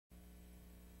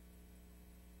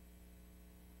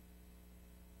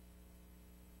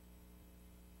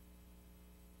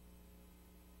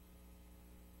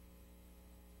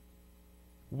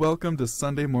Welcome to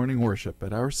Sunday morning worship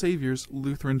at Our Savior's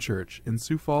Lutheran Church in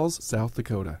Sioux Falls, South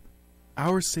Dakota.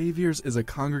 Our Savior's is a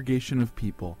congregation of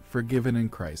people forgiven in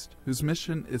Christ, whose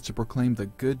mission is to proclaim the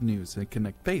good news and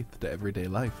connect faith to everyday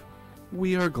life.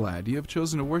 We are glad you have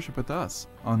chosen to worship with us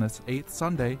on this 8th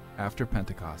Sunday after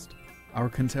Pentecost. Our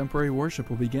contemporary worship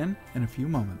will begin in a few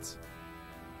moments.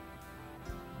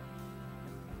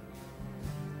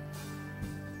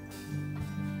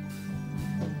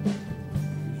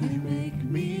 You make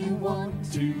me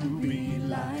want to be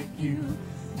like you.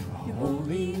 Your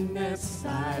holiness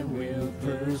I will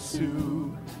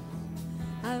pursue.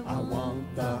 I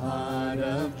want the heart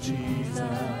of Jesus.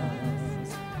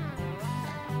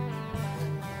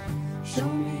 Show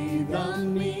me the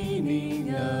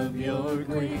meaning of your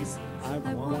grace. I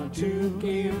want to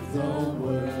give the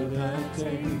world a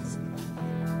taste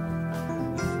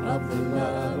of the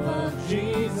love of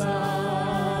Jesus.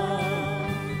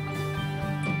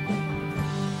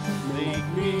 Make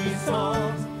me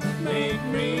salt, make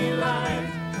me light.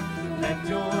 Let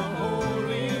your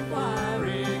holy fire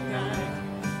ignite.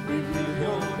 Reveal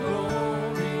your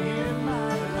glory in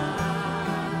my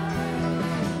life.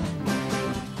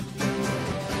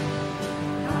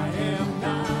 I am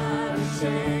not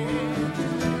ashamed to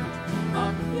lift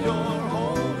up your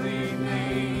holy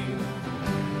name.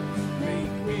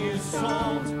 Make me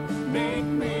salt, make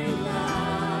me light.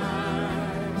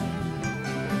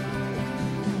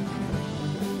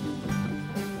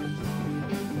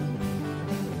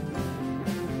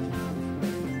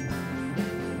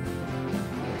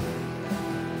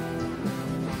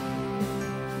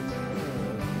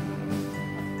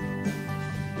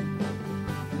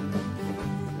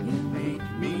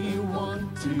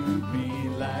 To be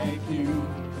like you,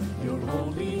 your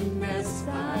holiness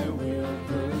I will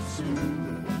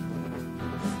pursue.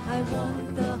 I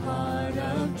want the heart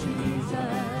of Jesus.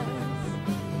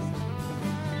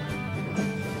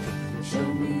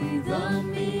 Show me the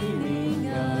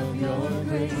meaning of your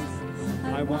grace.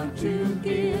 I want to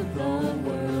give the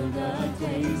world a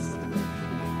taste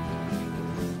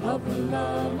of the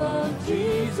love of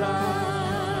Jesus.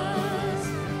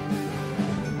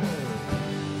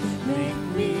 Make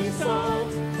me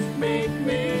salt, make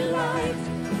me light.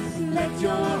 Let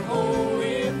your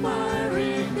holy fire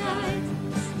ignite.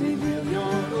 Reveal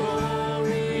your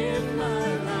glory in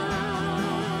my life.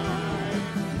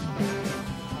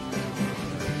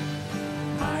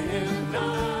 I am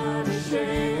not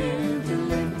ashamed to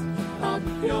lift up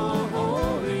your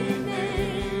holy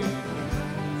name.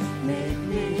 Make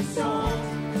me salt,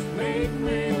 make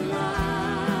me light.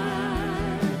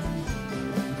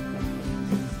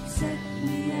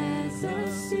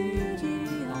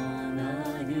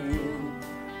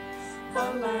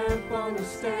 A lamp on a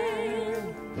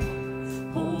stand.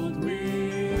 Hold me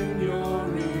in your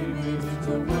image,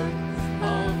 the work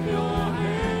of your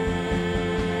hand.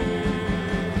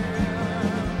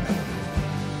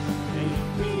 Make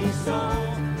me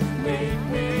salt, make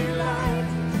me light.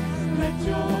 Let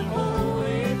your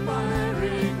holy fire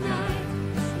ignite.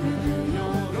 Reveal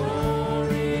your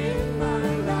glory in my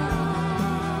life.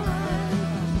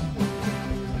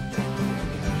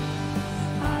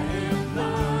 I am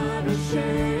not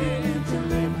ashamed to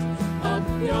lift up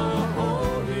your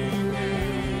holy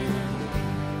name.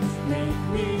 Make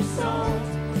me salt,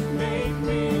 make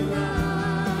me light.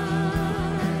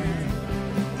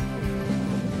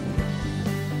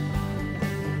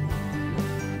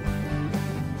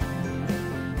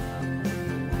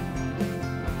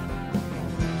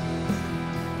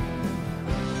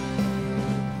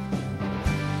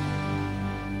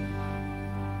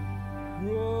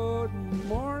 Good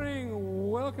morning.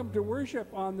 Welcome to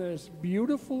worship on this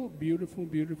beautiful, beautiful,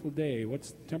 beautiful day.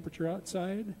 What's the temperature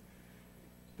outside?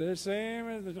 The same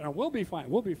as we'll be fine.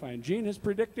 We'll be fine. Gene is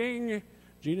predicting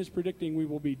we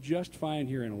will be just fine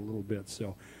here in a little bit.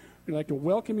 So we'd like to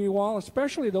welcome you all,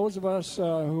 especially those of us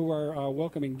who are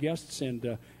welcoming guests and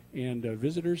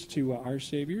visitors to Our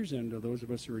Savior's, and those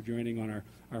of us who are joining on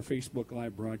our Facebook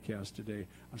Live broadcast today.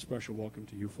 A special welcome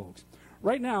to you folks.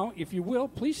 Right now, if you will,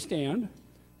 please stand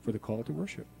for the call to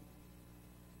worship.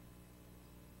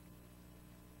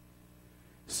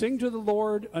 Sing to the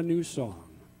Lord a new song.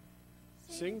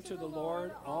 Sing to the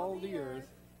Lord all the earth.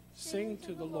 Sing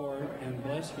to the Lord and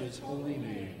bless his holy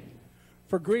name.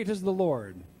 For great is the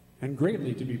Lord, and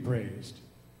greatly to be praised.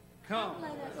 Come,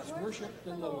 let us worship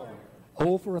the Lord.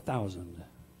 Oh, for 1,000.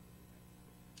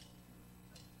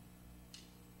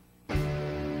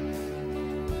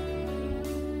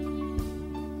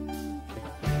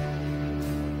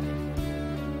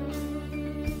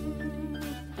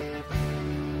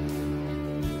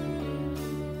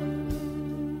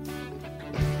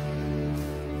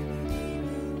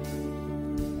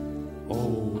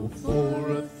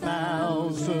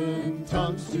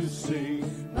 to sing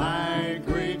my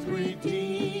great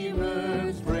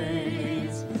Redeemer's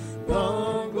praise.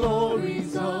 The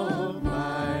glories of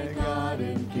my God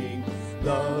and King,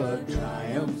 the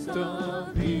triumphs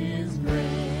of his grace.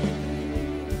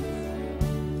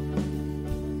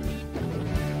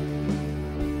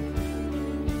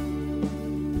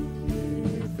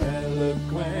 If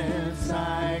eloquence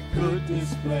I could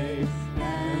display,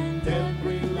 and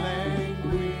every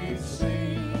language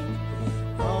sing,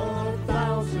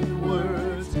 1,000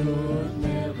 words could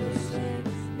never say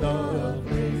the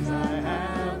praise I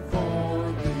have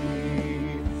for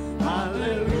thee.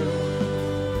 Hallelujah,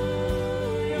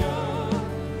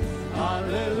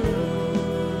 hallelujah,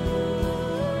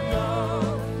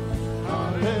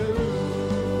 hallelujah.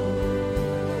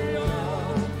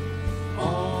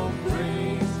 All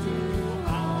praise to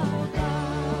our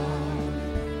God.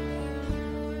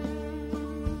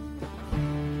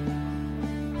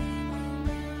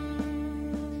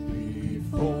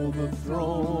 Before the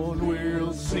throne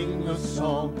we'll sing a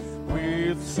song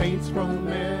with saints from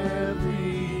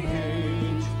every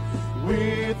age,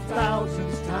 with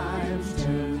thousands times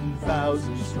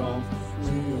 10,000 strong,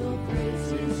 to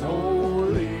praise his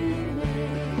holy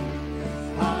name.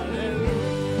 Hallelujah,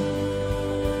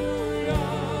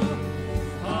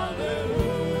 hallelujah,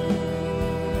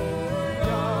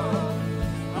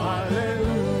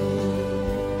 hallelujah.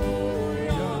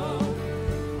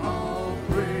 All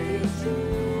praise to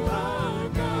our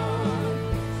God.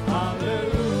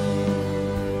 Hallelujah,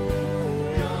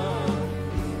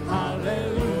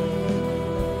 hallelujah,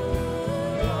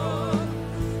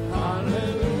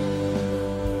 hallelujah.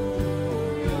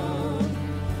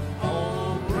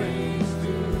 All praise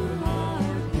to our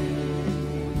King.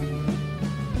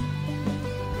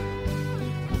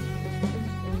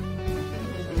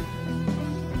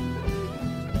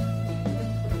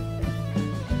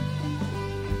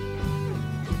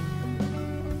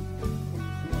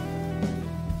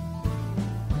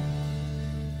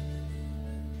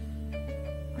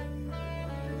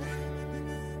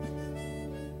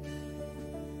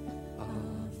 A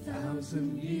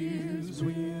thousand years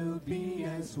will be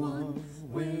as one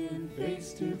when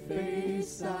face to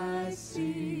face I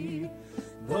see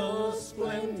the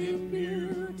splendid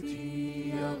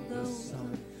beauty of the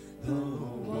Son, the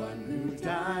one who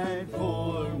died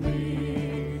for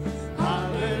me.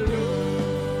 Hallelujah,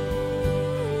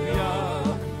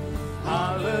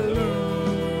 hallelujah,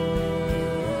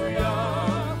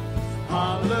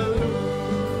 hallelujah.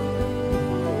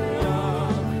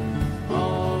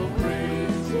 All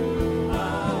praise to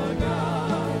our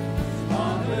God.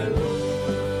 Hallelujah,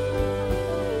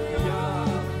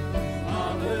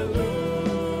 hallelujah,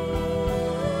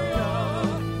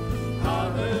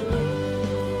 hallelujah.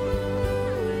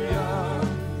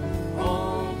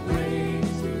 All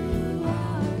praise to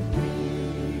our King.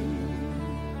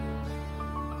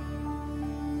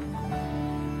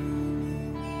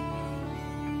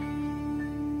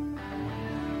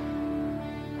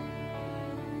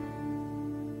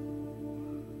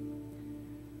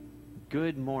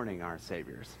 Good morning, our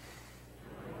Saviors.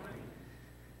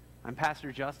 I'm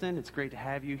Pastor Justin. It's great to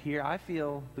have you here. I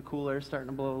feel the cool air starting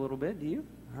to blow a little bit. Do you?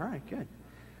 All right, good.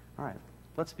 All right,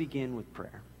 let's begin with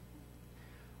prayer.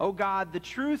 Oh God, the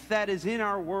truth that is in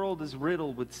our world is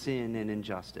riddled with sin and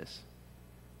injustice.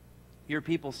 Your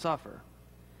people suffer,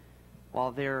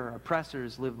 while their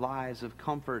oppressors live lives of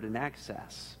comfort and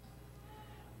excess.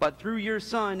 But through your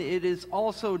Son, it is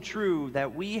also true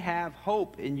that we have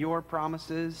hope in your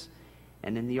promises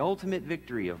and in the ultimate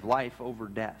victory of life over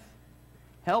death.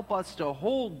 Help us to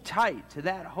hold tight to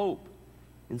that hope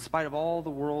in spite of all the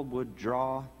world would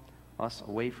draw us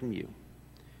away from you.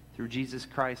 Through Jesus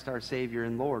Christ, our Savior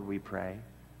and Lord, we pray.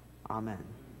 Amen.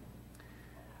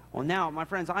 Well, now, my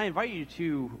friends, I invite you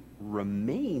to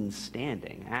remain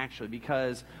standing, actually,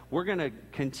 because we're going to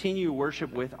continue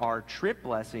worship with our trip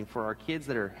blessing for our kids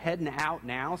that are heading out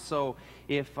now. So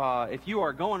if you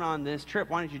are going on this trip,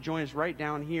 why don't you join us right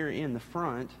down here in the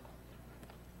front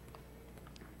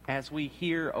as we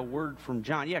hear a word from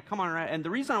John. Yeah, come on. And the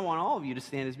reason I want all of you to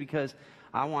stand is because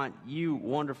I want you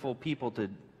wonderful people to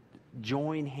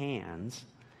join hands.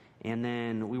 And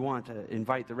then we want to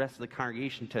invite the rest of the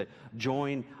congregation to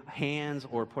join hands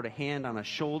or put a hand on a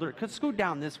shoulder. Let's go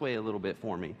down this way a little bit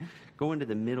for me. Go into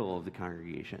the middle of the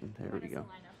congregation. There we go. Line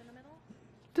up in the middle?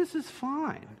 This is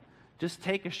fine. Just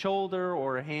take a shoulder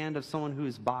or a hand of someone who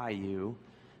is by you.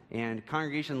 And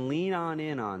congregation, lean on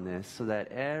in on this so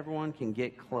that everyone can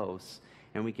get close.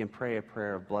 And we can pray a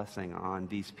prayer of blessing on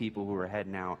these people who are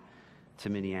heading out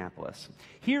to Minneapolis.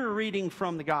 Here a reading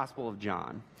from the Gospel of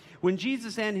John. When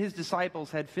Jesus and his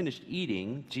disciples had finished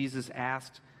eating, Jesus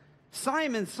asked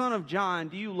Simon, son of John,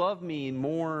 do you love me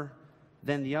more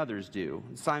than the others do?"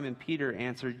 And Simon Peter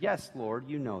answered, "Yes, Lord,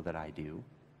 you know that I do."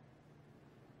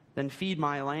 "Then feed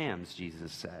my lambs,"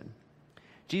 Jesus said.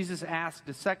 Jesus asked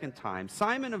a second time,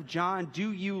 "Simon of John,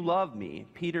 do you love me?"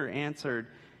 Peter answered,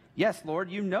 "Yes, Lord,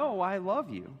 you know I love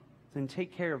you." "Then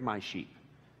take care of my sheep,"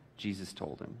 Jesus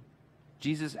told him.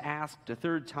 Jesus asked a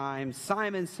third time,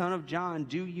 "Simon, son of John,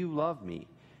 do you love me?"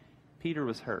 Peter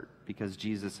was hurt because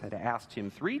Jesus had asked him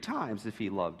 3 times if he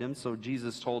loved him, so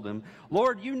Jesus told him,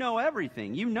 "Lord, you know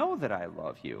everything. You know that I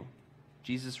love you."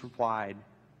 Jesus replied,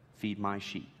 "Feed my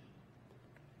sheep."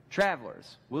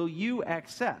 Travelers, will you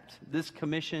accept this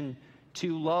commission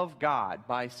to love God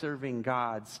by serving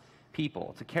God's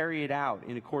people, to carry it out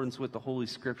in accordance with the Holy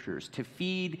Scriptures, to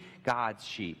feed God's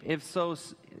sheep? If so,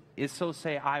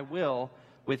 say, "I will,"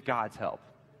 with God's help.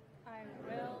 I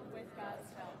will with God's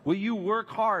help. Will you work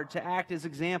hard to act as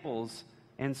examples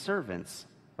and servants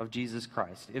of Jesus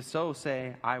Christ? If so,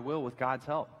 say, "I will with God's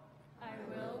help." I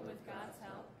will with God's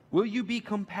help. Will you be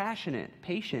compassionate,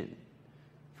 patient,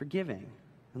 forgiving,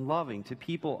 and loving to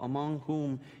people among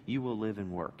whom you will live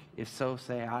and work? If so,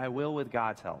 say, "I will with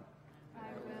God's help."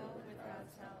 I will with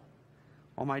God's help.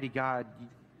 Almighty God,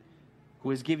 who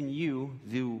has given you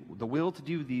the will to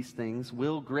do these things,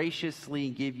 will graciously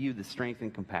give you the strength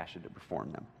and compassion to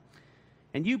perform them.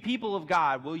 And you, people of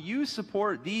God, will you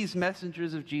support these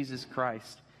messengers of Jesus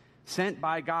Christ, sent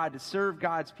by God to serve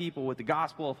God's people with the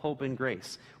gospel of hope and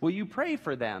grace? Will you pray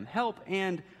for them, help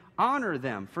and honor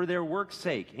them for their work's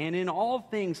sake, and in all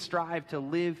things strive to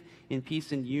live in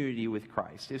peace and unity with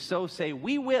Christ? If so, say,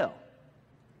 "We will."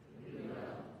 We will.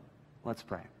 Let's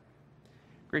pray.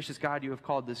 Gracious God, you have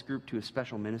called this group to a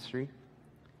special ministry.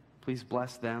 Please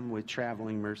bless them with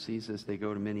traveling mercies as they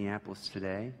go to Minneapolis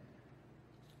today.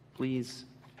 Please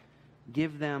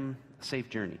give them a safe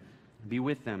journey. Be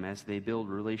with them as they build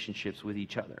relationships with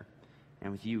each other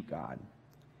and with you, God.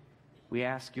 We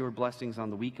ask your blessings on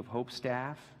the Week of Hope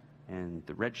staff and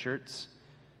the red shirts.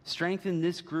 Strengthen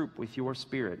this group with your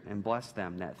spirit and bless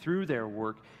them, that through their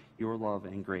work your love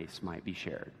and grace might be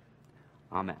shared.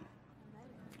 Amen.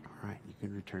 All right, you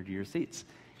can return to your seats.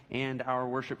 And our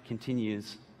worship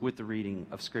continues with the reading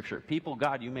of Scripture. People,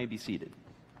 God, you may be seated.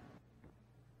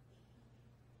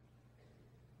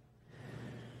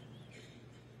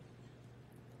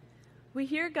 We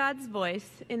hear God's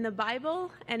voice in the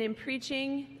Bible and in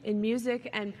preaching, in music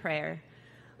and prayer.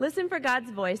 Listen for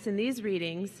God's voice in these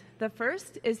readings. The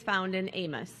first is found in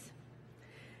Amos.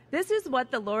 "This is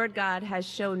what the Lord God has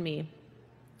shown me.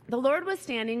 The Lord was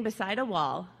standing beside a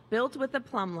wall built with a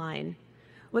plumb line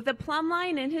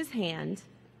in his hand,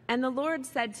 and the Lord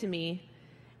said to me,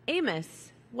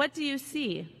 'Amos, what do you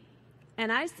see?' And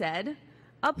I said,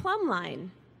 'A plumb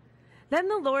line.' Then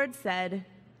the Lord said,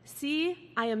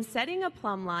 'See, I am setting a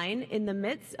plumb line in the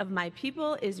midst of my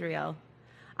people Israel.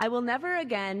 I will never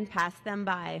again pass them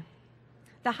by.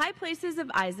 The high places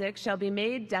of Isaac shall be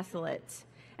made desolate,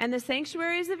 and the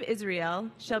sanctuaries of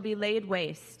Israel shall be laid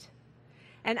waste.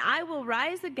 And I will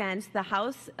rise against the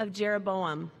house of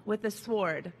Jeroboam with a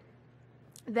sword.'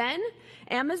 Then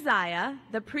Amaziah,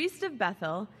 the priest of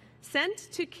Bethel, sent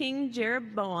to King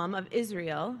Jeroboam of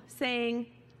Israel, saying,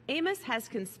 'Amos has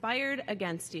conspired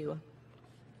against you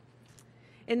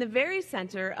in the very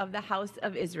center of the house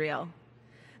of Israel.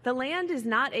 The land is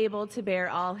not able to bear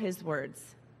all his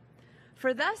words.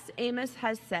 For thus Amos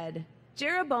has said,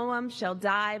 Jeroboam shall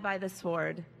die by the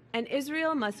sword, and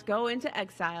Israel must go into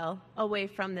exile away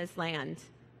from this land.'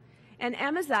 And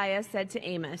Amaziah said to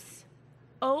Amos,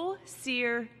 'O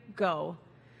seer, go,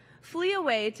 flee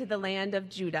away to the land of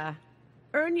Judah,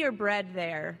 earn your bread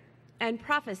there, and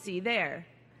prophesy there.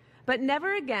 But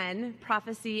never again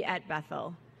prophesy at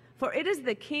Bethel, for it is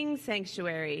the king's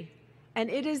sanctuary, and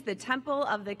it is the temple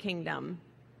of the kingdom.'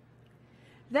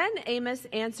 Then Amos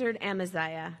answered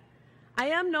Amaziah, 'I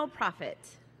am no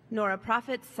prophet, nor a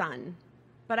prophet's son,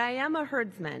 but I am a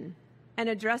herdsman and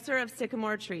a dresser of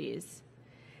sycamore trees.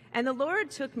 And the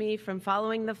Lord took me from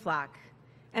following the flock,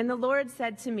 and the Lord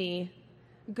said to me,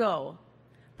 Go,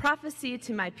 prophesy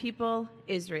to my people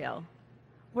Israel.'"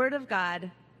 Word of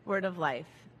God, word of life.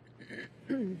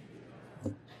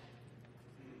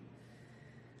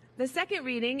 The second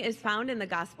reading is found in the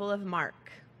Gospel of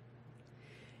Mark.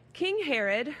 King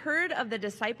Herod heard of the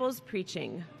disciples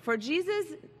preaching, for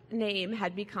Jesus' name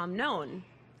had become known.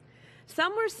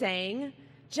 Some were saying,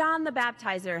 "John the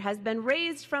Baptizer has been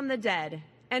raised from the dead,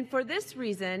 and for this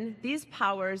reason these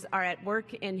powers are at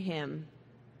work in him."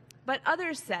 But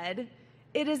others said,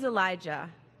 "It is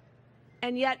Elijah."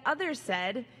 And yet others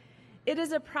said, "It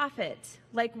is a prophet,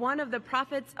 like one of the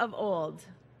prophets of old."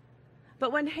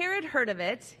 But when Herod heard of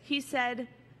it, he said,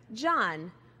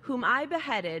 John, whom I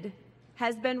beheaded,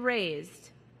 has been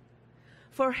raised.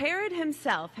 For Herod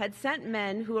himself had sent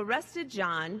men who arrested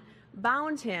John,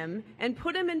 bound him, and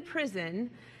put him in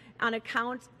prison on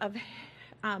account of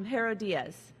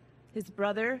Herodias, his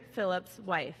brother Philip's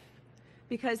wife,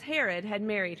 because Herod had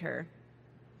married her.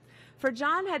 For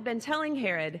John had been telling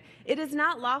Herod, "It is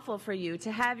not lawful for you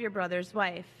to have your brother's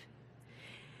wife."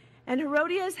 And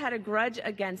Herodias had a grudge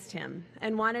against him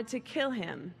and wanted to kill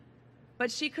him.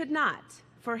 But she could not,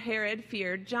 for Herod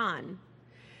feared John,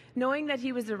 knowing that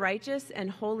he was a righteous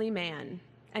and holy man,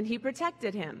 and he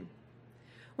protected him.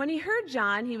 When he heard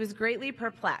John, he was greatly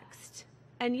perplexed,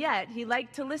 and yet he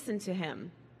liked to listen to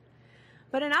him.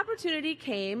 But an opportunity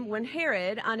came when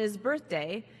Herod, on his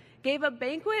birthday, gave a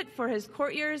banquet for his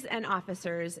courtiers and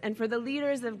officers and for the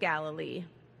leaders of Galilee.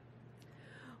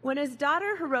 When his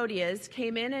daughter Herodias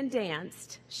came in and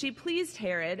danced, she pleased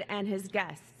Herod and his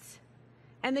guests.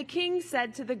 And the king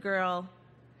said to the girl,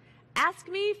 "Ask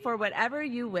me for whatever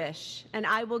you wish, and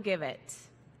I will give it."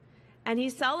 And he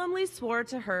solemnly swore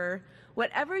to her,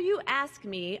 "Whatever you ask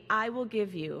me, I will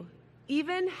give you,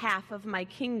 even half of my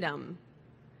kingdom."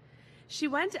 She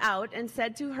went out and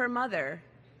said to her mother,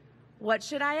 "What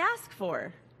should I ask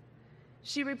for?"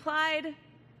 She replied,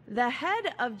 "The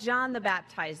head of John the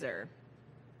Baptizer."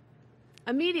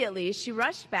 Immediately she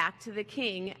rushed back to the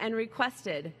king and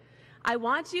requested, "I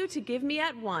want you to give me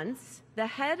at once the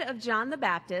head of John the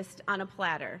Baptist on a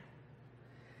platter."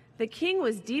 The king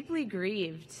was deeply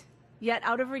grieved, yet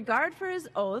out of regard for his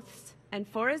oaths and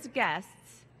for his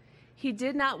guests, he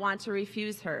did not want to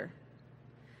refuse her.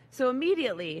 So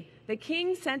immediately the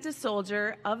king sent a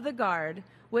soldier of the guard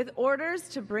with orders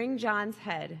to bring John's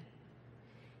head.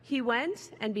 He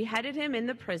went and beheaded him in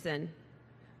the prison,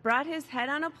 brought his head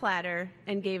on a platter,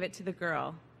 and gave it to the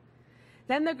girl.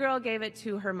 Then the girl gave it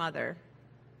to her mother.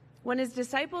 When his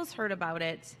disciples heard about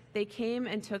it, they came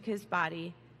and took his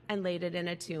body and laid it in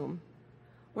a tomb.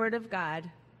 Word of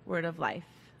God, word of life.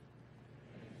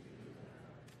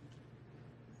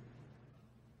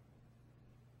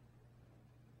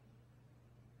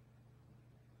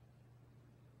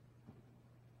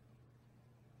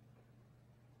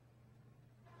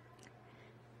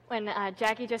 When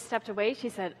Jackie just stepped away, she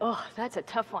said, "Oh, that's a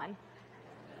tough one."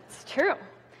 It's true.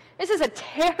 This is a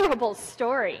terrible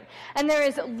story, and there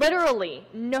is literally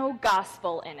no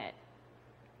gospel in it.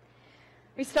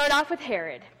 We start off with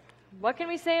Herod. What can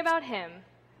we say about him?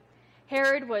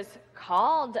 Herod was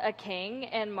called a king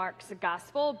in Mark's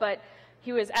gospel, but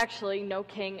he was actually no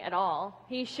king at all.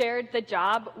 He shared the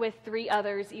job with 3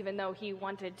 others, even though he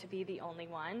wanted to be the only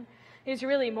one. He was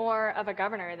really more of a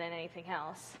governor than anything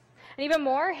else. And even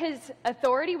more, his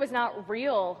authority was not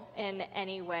real in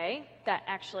any way that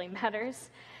actually matters.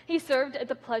 He served at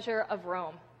the pleasure of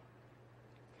Rome,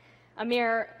 a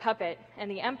mere puppet,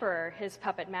 and the emperor his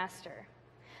puppet master.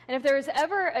 And if there was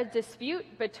ever a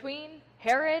dispute between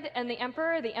Herod and the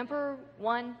emperor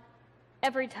won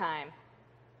every time.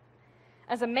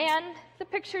 As a man, the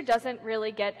picture doesn't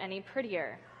really get any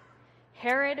prettier.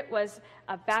 Herod was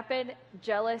a vapid,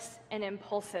 jealous, and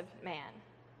impulsive man.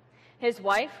 His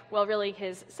wife, well, really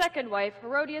his second wife,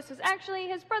 Herodias, was actually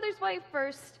his brother's wife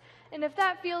first, and if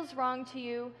that feels wrong to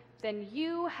you, then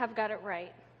you have got it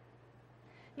right.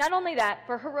 Not only that,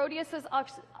 but Herodias is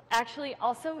actually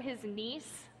also his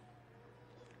niece.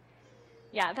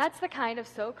 Yeah, that's the kind of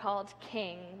so-called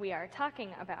king we are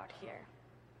talking about here.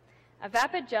 A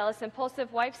vapid, jealous,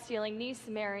 impulsive, wife-stealing,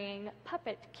 niece-marrying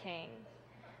puppet king.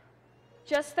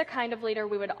 Just the kind of leader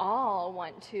we would all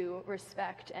want to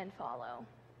respect and follow.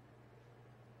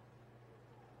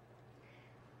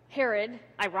 Herod,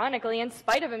 ironically, in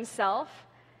spite of himself,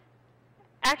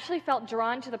 actually felt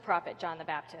drawn to the prophet John the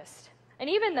Baptist. And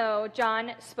even though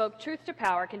John spoke truth to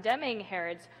power, condemning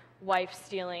Herod's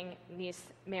wife-stealing,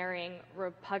 niece-marrying,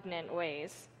 repugnant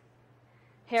ways,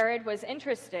 Herod was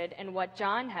interested in what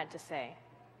John had to say.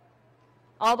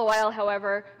 All the while,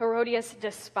 however, Herodias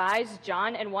despised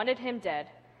John and wanted him dead.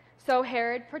 So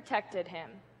Herod protected him.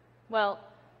 Well,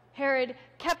 Herod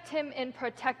kept him in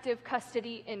protective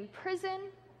custody in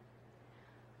prison,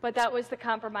 but that was the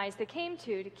compromise they came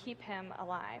to keep him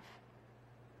alive.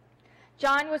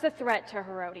 John was a threat to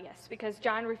Herodias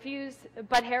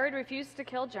but Herod refused to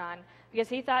kill John because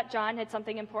he thought John had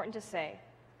something important to say.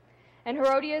 And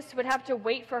Herodias would have to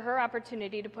wait for her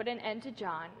opportunity to put an end to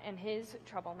John and his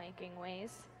troublemaking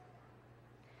ways.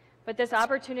 But this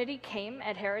opportunity came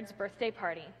at Herod's birthday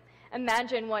party.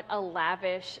 Imagine what a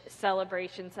lavish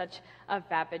celebration such a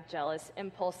vapid, jealous,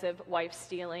 impulsive,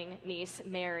 wife-stealing,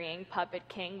 niece-marrying puppet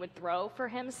king would throw for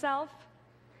himself.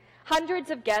 Hundreds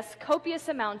of guests, copious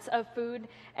amounts of food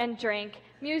and drink,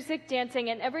 music, dancing,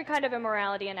 and every kind of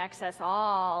immorality and excess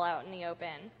all out in the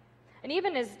open. And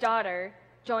even his daughter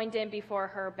joined in before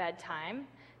her bedtime,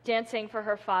 dancing for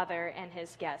her father and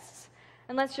his guests.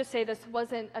 And let's just say this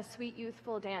wasn't a sweet,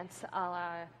 youthful dance a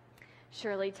la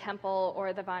Shirley Temple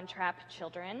or the Von Trapp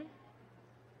children.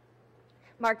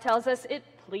 Mark tells us it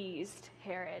pleased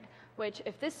Herod, which,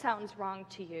 if this sounds wrong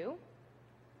to you,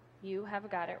 you have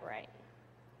got it right.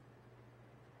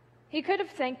 He could have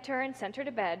thanked her and sent her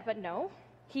to bed, but no.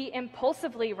 He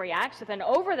impulsively reacts with an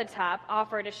over-the-top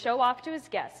offer to show off to his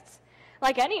guests,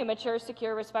 like any mature,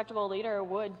 secure, respectable leader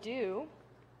would do.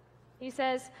 He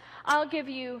says, "I'll give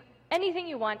you anything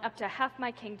you want, up to half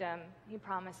my kingdom," he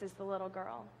promises the little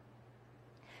girl.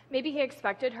 Maybe he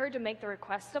expected her to make the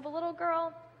request of a little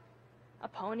girl, a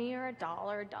pony or a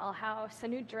doll or a dollhouse, a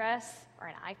new dress or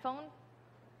an iPhone.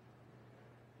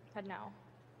 But no.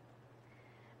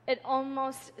 It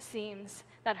almost seems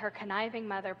that her conniving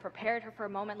mother prepared her for a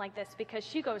moment like this, because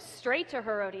she goes straight to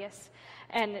Herodias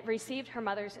and received her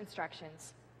mother's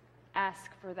instructions.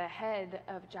 Ask for the head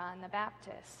of John the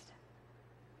Baptist.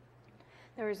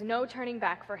 There was no turning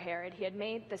back for Herod. He had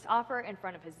made this offer in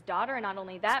front of his daughter, and not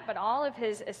only that, but all of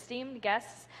his esteemed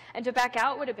guests, and to back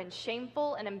out would have been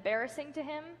shameful and embarrassing to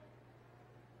him.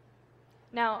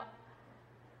 Now,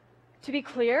 to be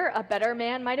clear, a better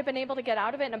man might have been able to get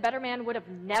out of it, and a better man would have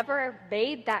never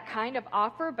made that kind of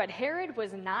offer, but Herod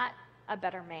was not a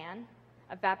better man.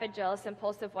 A vapid, jealous,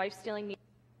 impulsive, wife-stealing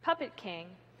puppet king,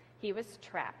 he was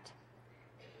trapped.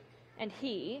 And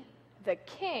he, the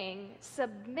king,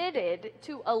 submitted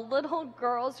to a little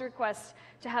girl's request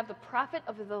to have the prophet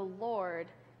of the Lord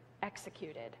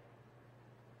executed.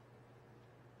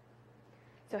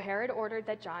 So Herod ordered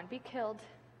that John be killed,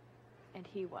 and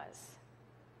he was.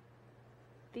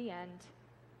 The end.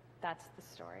 That's the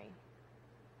story.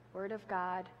 Word of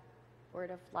God,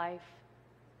 word of life.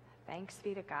 Thanks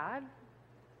be to God.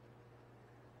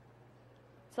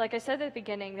 So like I said at the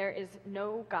beginning, there is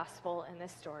no gospel in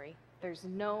this story. There's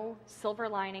no silver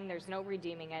lining. There's no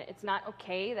redeeming it. It's not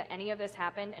okay that any of this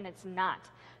happened, and it's not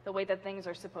the way that things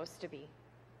are supposed to be.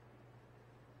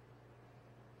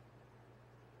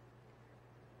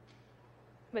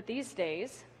 But these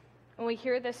days, when we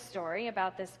hear this story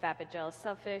about this vapid, jealous,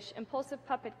 selfish, impulsive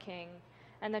puppet king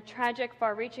and the tragic,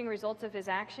 far-reaching results of his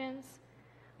actions,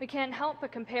 we can't help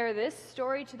but compare this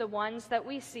story to the ones that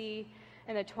we see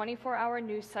in the 24-hour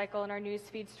news cycle in our news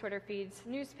feeds, Twitter feeds,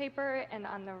 newspaper, and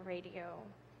on the radio.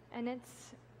 And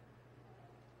it's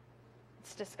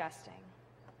disgusting.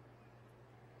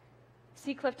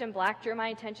 C. Clifton Black drew my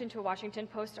attention to a Washington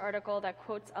Post article that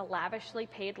quotes a lavishly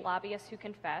paid lobbyist who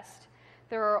confessed,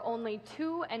 "There are only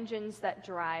two engines that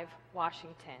drive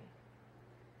Washington.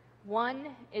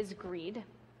 One is greed,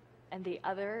 and the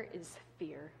other is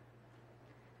fear."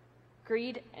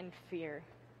 Greed and fear.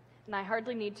 And I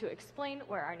hardly need to explain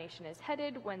where our nation is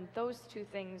headed when those two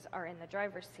things are in the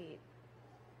driver's seat.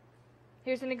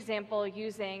 Here's an example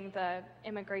using the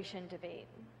immigration debate.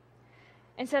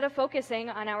 Instead of focusing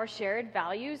on our shared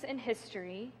values and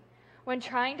history, when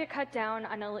trying to cut down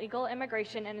on illegal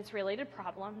immigration and its related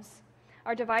problems,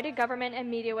 our divided government and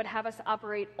media would have us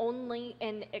operate only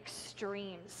in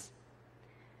extremes.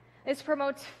 This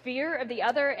promotes fear of the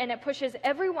other, and it pushes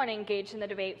everyone engaged in the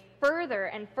debate further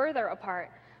and further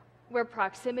apart, where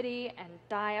proximity and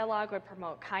dialogue would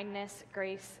promote kindness,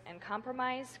 grace, and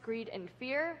compromise. Greed and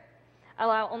fear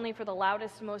allow only for the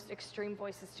loudest, most extreme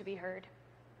voices to be heard.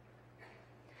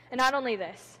 And not only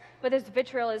this, but this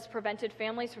vitriol has prevented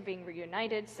families from being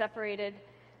reunited, separated,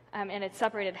 and it's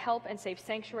separated help and safe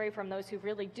sanctuary from those who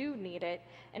really do need it,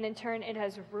 and in turn it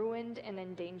has ruined and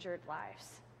endangered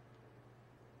lives.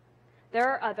 There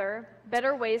are other,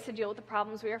 better ways to deal with the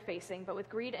problems we are facing, but with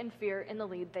greed and fear in the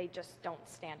lead, they just don't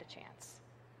stand a chance.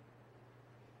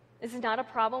 This is not a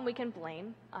problem we can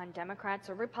blame on Democrats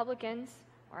or Republicans,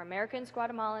 or Americans,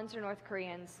 Guatemalans, or North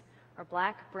Koreans, or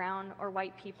black, brown, or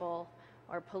white people,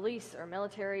 or police, or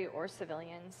military, or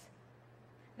civilians.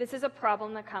 This is a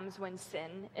problem that comes when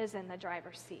sin is in the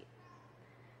driver's seat.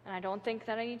 And I don't think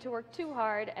that I need to work too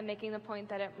hard at making the point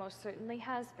that it most certainly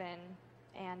has been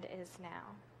and is now.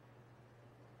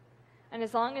 And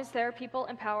as long as there are people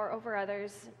in power over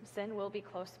others, sin will be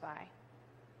close by.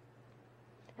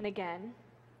 And again,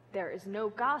 there is no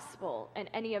gospel in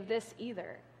any of this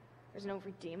either. There's no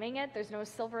redeeming it. There's no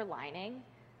silver lining.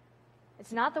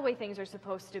 It's not the way things are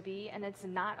supposed to be, and it's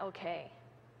not okay.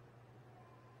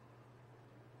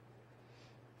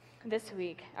 This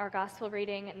week, our gospel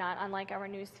reading, not unlike our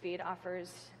news feed,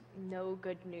 offers no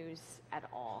good news at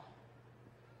all.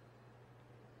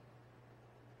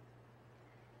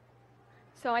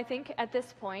 So I think at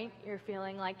this point, you're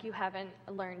feeling like you haven't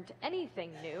learned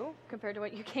anything new compared to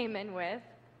what you came in with.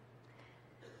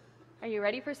 Are you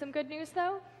ready for some good news,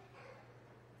 though?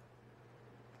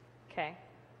 Okay.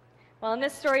 Well, in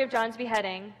this story of John's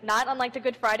beheading, not unlike the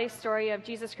Good Friday story of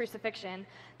Jesus' crucifixion,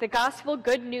 the gospel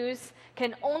good news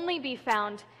can only be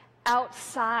found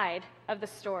outside of the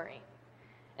story,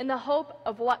 in the hope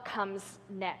of what comes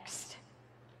next.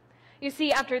 You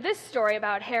see, after this story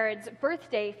about Herod's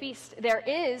birthday feast, there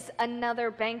is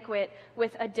another banquet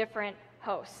with a different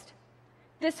host.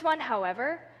 This one,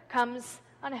 however, comes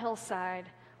on a hillside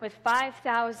with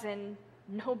 5,000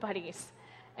 nobodies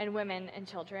and women and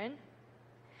children.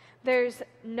 There's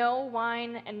no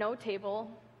wine and no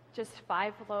table, just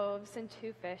 5 loaves and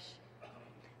 2 fish,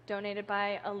 donated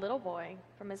by a little boy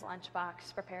from his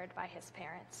lunchbox prepared by his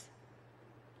parents.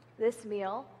 This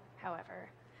meal, however,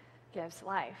 gives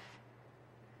life.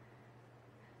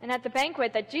 And at the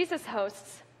banquet that Jesus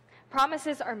hosts,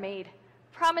 promises are made.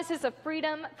 Promises of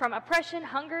freedom from oppression,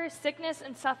 hunger, sickness,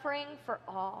 and suffering for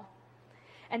all.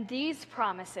 And these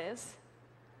promises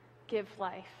give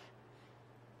life.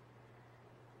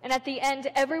 And at the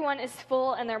end, everyone is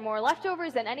full, and there are more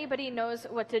leftovers than anybody knows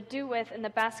what to do with, and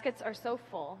the baskets are so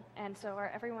full, and so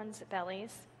are everyone's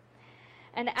bellies.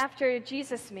 And after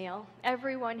Jesus' meal,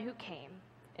 everyone who came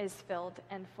is filled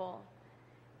and full,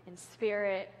 in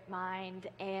spirit, mind,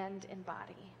 and in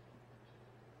body.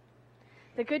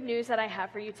 The good news that I have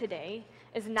for you today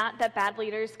is not that bad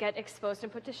leaders get exposed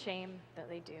and put to shame, though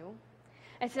they do.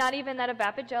 It's not even that a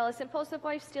vapid, jealous, impulsive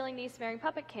wife stealing, niece marrying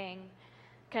puppet king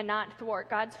cannot thwart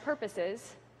God's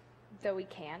purposes, though we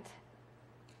can't.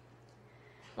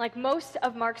 Like most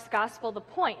of Mark's gospel,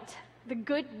 the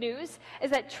good news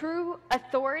is that true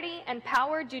authority and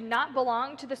power do not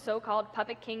belong to the so-called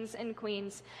puppet kings and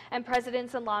queens and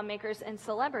presidents and lawmakers and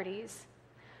celebrities.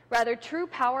 Rather, true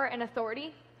power and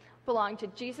authority belong to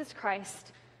Jesus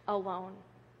Christ alone,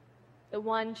 the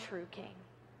one true King.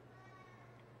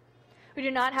 We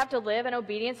do not have to live in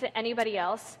obedience to anybody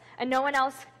else, and no one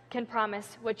else can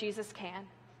promise what Jesus can.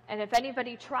 And if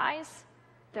anybody tries,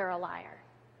 they're a liar.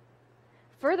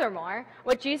 Furthermore,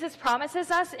 what Jesus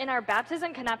promises us in our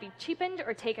baptism cannot be cheapened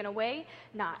or taken away,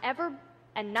 not ever,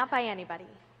 and not by anybody.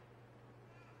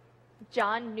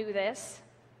 John knew this.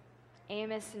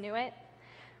 Amos knew it.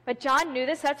 But John knew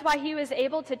this. That's why he was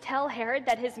able to tell Herod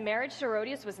that his marriage to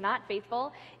Herodias was not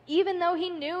faithful, even though he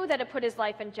knew that it put his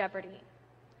life in jeopardy.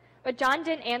 But John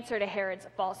didn't answer to Herod's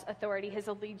false authority. His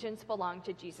allegiance belonged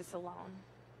to Jesus alone.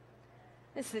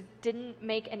 This didn't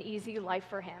make an easy life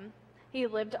for him. He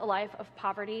lived a life of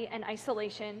poverty and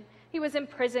isolation. He was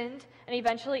imprisoned and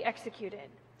eventually executed.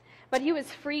 But he was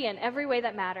free in every way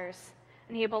that matters,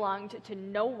 and he belonged to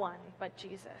no one but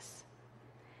Jesus.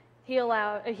 He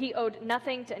owed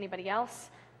nothing to anybody else,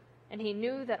 and he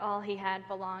knew that all he had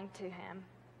belonged to him.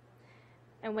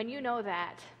 And when you know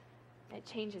that, it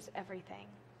changes everything.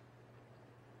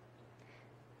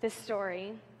 This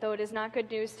story, though it is not good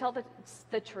news, tells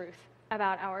the truth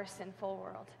about our sinful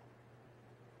world.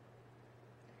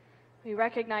 We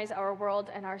recognize our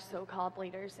world and our so-called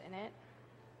leaders in it.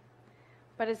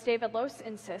 But as David Lose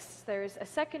insists, there is a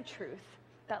second truth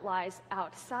that lies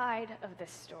outside of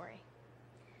this story.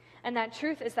 And that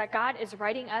truth is that God is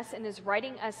writing us and is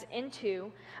writing us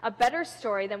into a better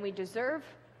story than we deserve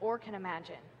or can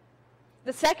imagine.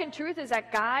 The second truth is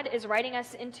that God is writing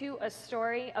us into a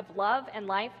story of love and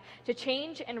life to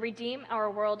change and redeem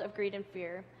our world of greed and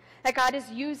fear. That God is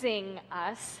using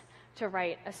us to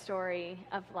write a story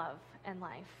of love and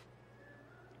life.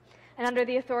 And under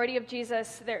the authority of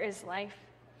Jesus, there is life,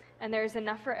 and there is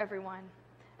enough for everyone,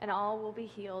 and all will be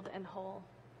healed and whole.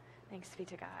 Thanks be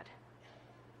to God.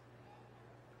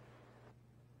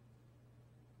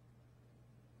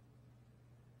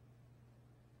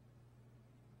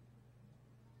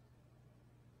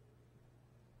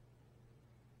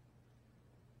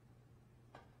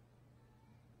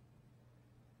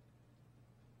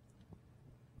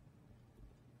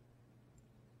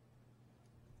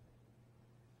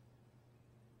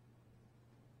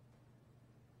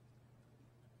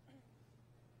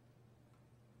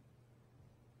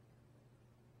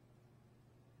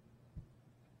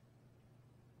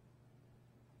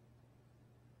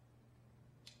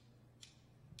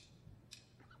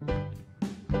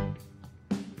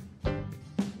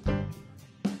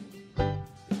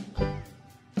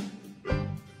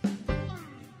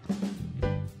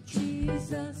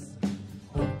 Jesus,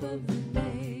 hope of the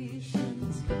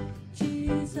nations.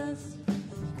 Jesus,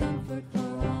 comfort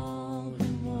for all who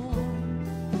mourn.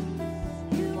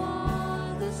 You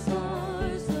are the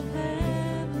source of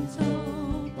heaven's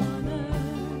hope on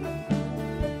earth.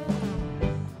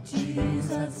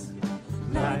 Jesus,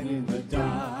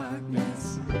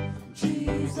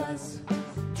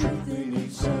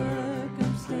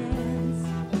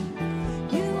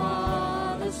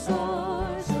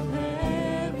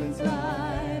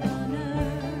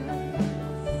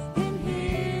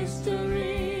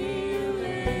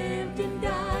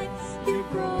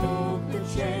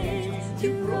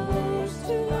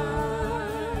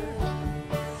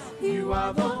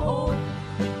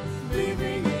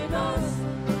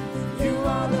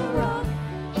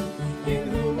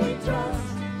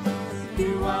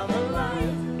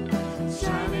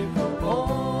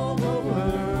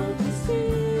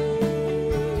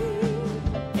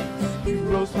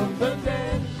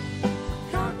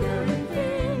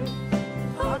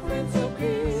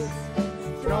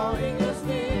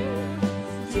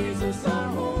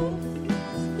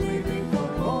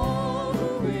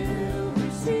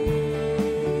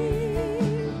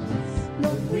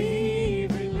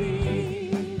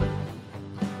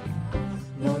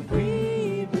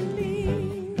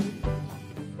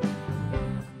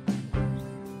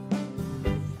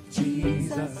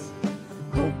 Jesus,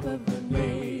 hope of the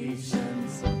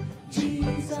nations.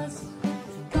 Jesus,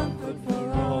 comfort for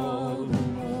all who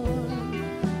mourn.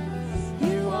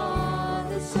 You are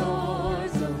the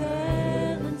source of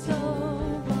heaven's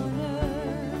hope on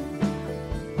earth.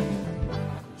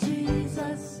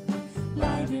 Jesus,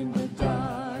 light in the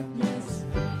darkness.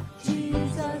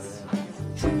 Jesus,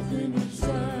 truth in each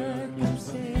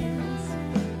circumstance.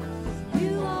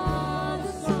 You are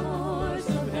the source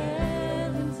of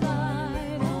heaven's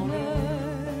light on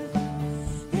earth.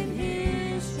 In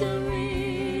history,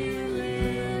 you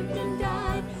lived and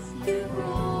died. You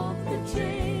broke the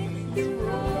chain. You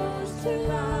rose to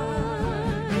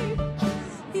life.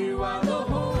 You are the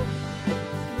hope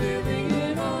living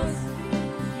in us.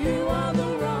 You are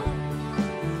the rock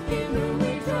in whom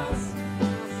we trust.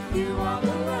 You are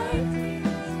the light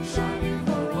shining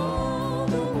for all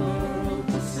the world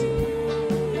to see.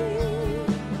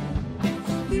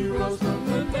 You rose from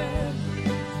the dead,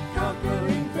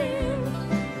 conquering fear,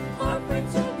 our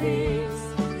Prince of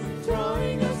Peace,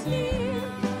 drawing us near.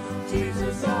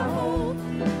 Jesus, our hope,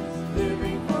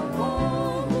 living for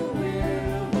all who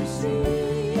will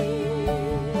receive.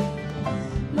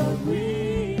 Lord,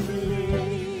 we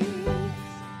believe.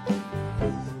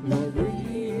 Lord,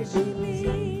 we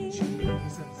believe.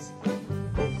 Jesus.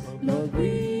 Lord,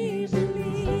 we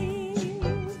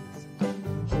believe.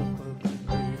 Hope of the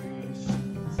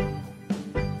nations.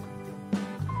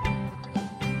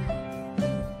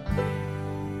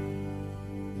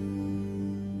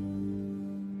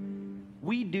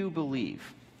 We do believe.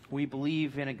 We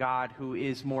believe in a God who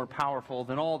is more powerful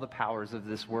than all the powers of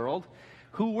this world,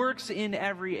 who works in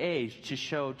every age to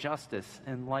show justice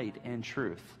and light and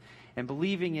truth. And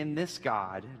believing in this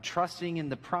God, trusting in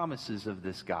the promises of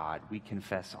this God, we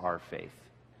confess our faith.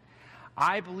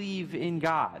 I believe in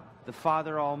God, the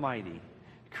Father Almighty,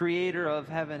 creator of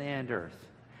heaven and earth.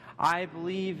 I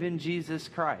believe in Jesus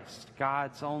Christ,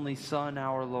 God's only Son,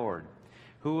 our Lord,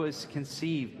 who was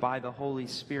conceived by the Holy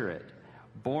Spirit,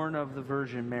 born of the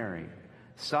Virgin Mary,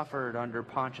 suffered under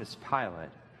Pontius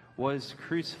Pilate, was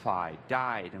crucified,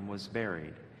 died, and was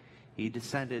buried. He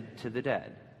descended to the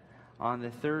dead. On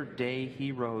the third day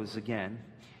he rose again.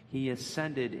 He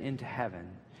ascended into heaven.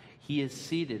 He is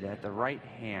seated at the right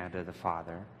hand of the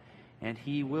Father, and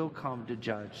he will come to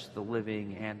judge the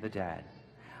living and the dead.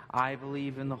 I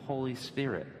believe in the Holy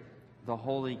Spirit, the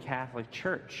Holy Catholic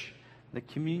Church, the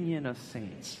communion of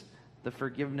saints, the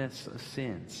forgiveness of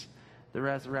sins, the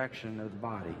resurrection of the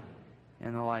body,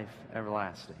 and the life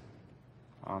everlasting.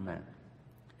 Amen.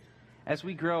 As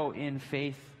we grow in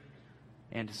faith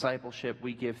and discipleship,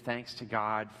 we give thanks to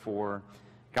God for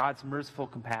God's merciful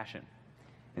compassion.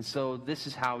 And so this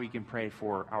is how we can pray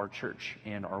for our church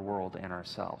and our world and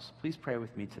ourselves. Please pray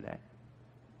with me today.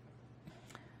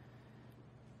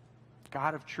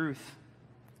 God of truth,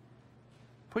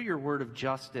 put your word of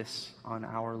justice on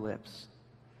our lips.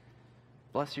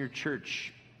 Bless your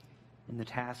church in the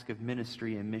task of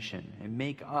ministry and mission, and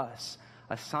make us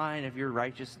a sign of your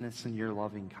righteousness and your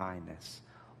loving kindness.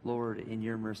 Lord, in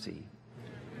your mercy,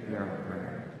 hear our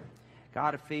prayer.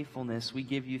 God of faithfulness, we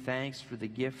give you thanks for the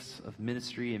gifts of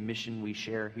ministry and mission we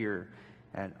share here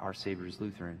at Our Savior's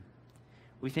Lutheran.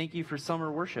 We thank you for summer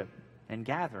worship and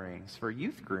gatherings, for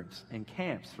youth groups and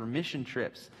camps, for mission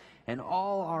trips, and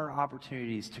all our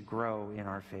opportunities to grow in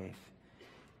our faith.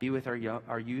 Be with our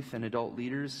youth and adult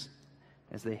leaders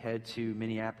as they head to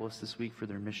Minneapolis this week for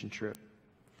their mission trip.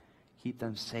 Keep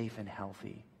them safe and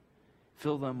healthy.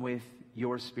 Fill them with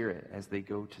your Spirit as they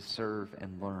go to serve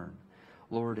and learn.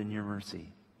 Lord, in your mercy,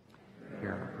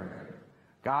 hear our prayer.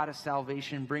 God of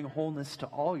salvation, bring wholeness to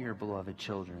all your beloved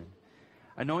children.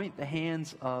 Anoint the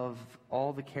hands of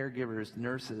all the caregivers,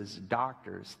 nurses,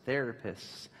 doctors,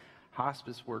 therapists,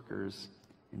 hospice workers,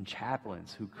 and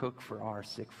chaplains who cook for our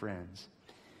sick friends.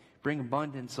 Bring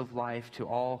abundance of life to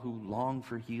all who long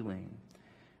for healing.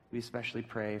 We especially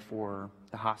pray for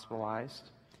the hospitalized,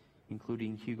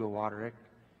 including Hugo Waderick,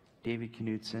 David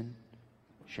Knudsen,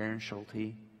 Sharon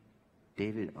Schulte,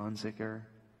 David Unzicker,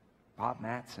 Bob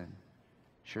Matson,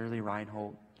 Shirley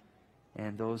Reinhold,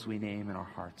 and those we name in our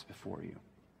hearts before you.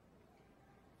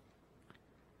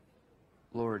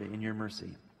 Lord, in your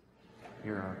mercy,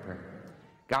 hear our prayer.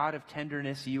 God of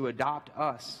tenderness, you adopt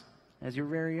us as your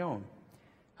very own.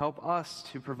 Help us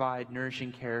to provide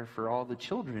nourishing care for all the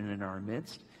children in our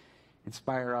midst.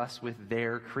 Inspire us with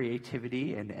their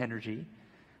creativity and energy.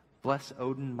 Bless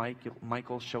Odin,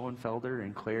 Michael Schoenfelder,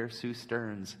 and Claire Sue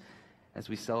Stearns as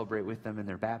we celebrate with them in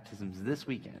their baptisms this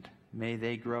weekend. May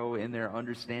they grow in their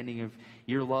understanding of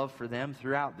your love for them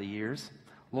throughout the years.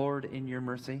 Lord, in your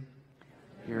mercy,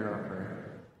 hear our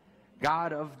prayer.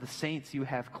 God of the saints, you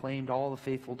have claimed all the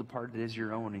faithful departed as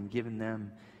your own and given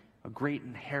them a great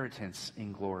inheritance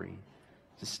in glory.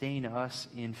 Sustain us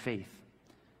in faith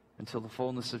until the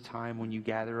fullness of time when you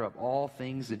gather up all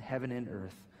things in heaven and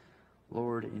earth.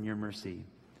 Lord, in your mercy,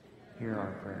 hear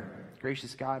our prayer.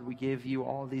 Gracious God, we give you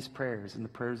all these prayers and the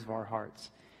prayers of our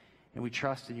hearts, and we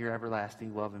trust in your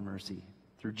everlasting love and mercy.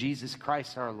 Through Jesus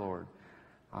Christ our Lord.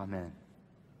 Amen.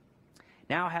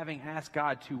 Now, having asked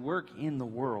God to work in the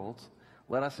world,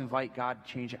 let us invite God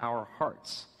to change our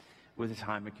hearts with a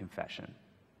time of confession.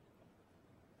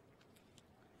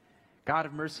 God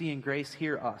of mercy and grace,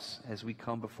 hear us as we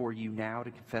come before you now to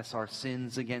confess our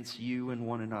sins against you and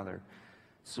one another,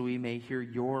 so we may hear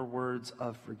your words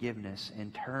of forgiveness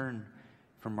and turn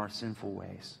from our sinful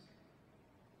ways.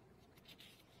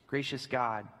 Gracious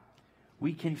God,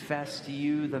 we confess to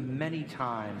you the many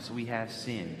times we have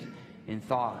sinned in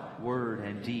thought, word,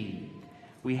 and deed.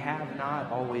 We have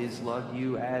not always loved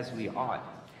you as we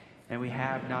ought, and we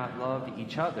have not loved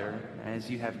each other as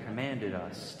you have commanded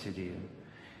us to do.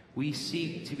 We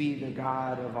seek to be the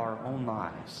God of our own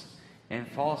lives and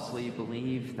falsely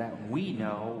believe that we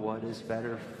know what is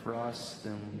better for us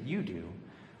than you do.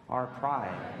 Our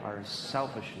pride, our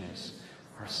selfishness,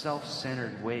 our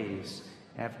self-centered ways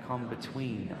have come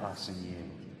between us and you.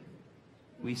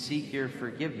 We seek your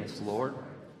forgiveness, Lord,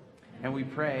 and we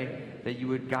pray that you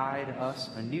would guide us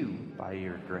anew by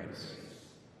your grace.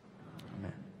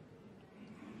 Amen.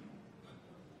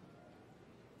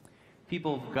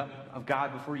 People of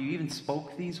God, before you even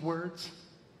spoke these words,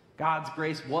 God's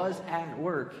grace was at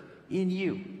work in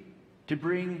you to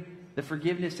bring the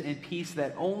forgiveness and peace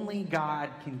that only God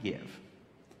can give.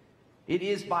 It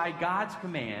is by God's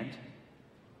command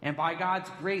and by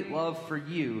God's great love for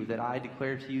you that I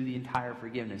declare to you the entire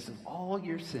forgiveness of all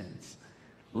your sins.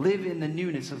 Live in the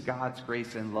newness of God's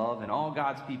grace and love. And all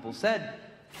God's people said,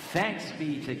 thanks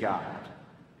be to God.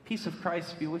 Peace of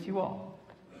Christ be with you all.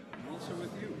 And also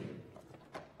with you.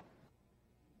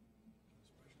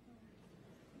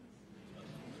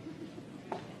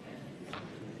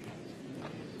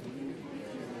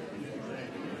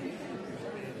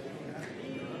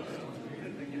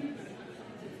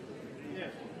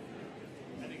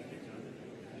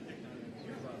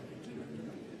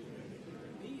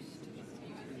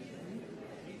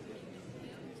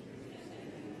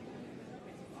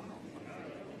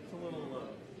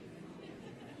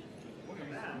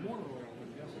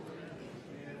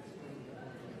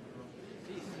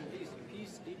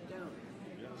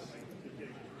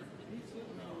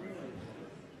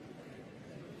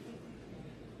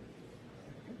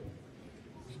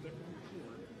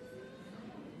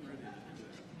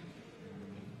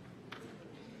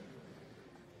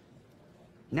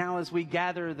 Now, as we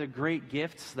gather the great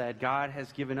gifts that God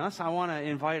has given us, I want to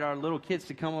invite our little kids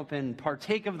to come up and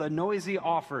partake of the noisy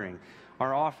offering.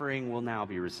 Our offering will now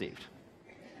be received.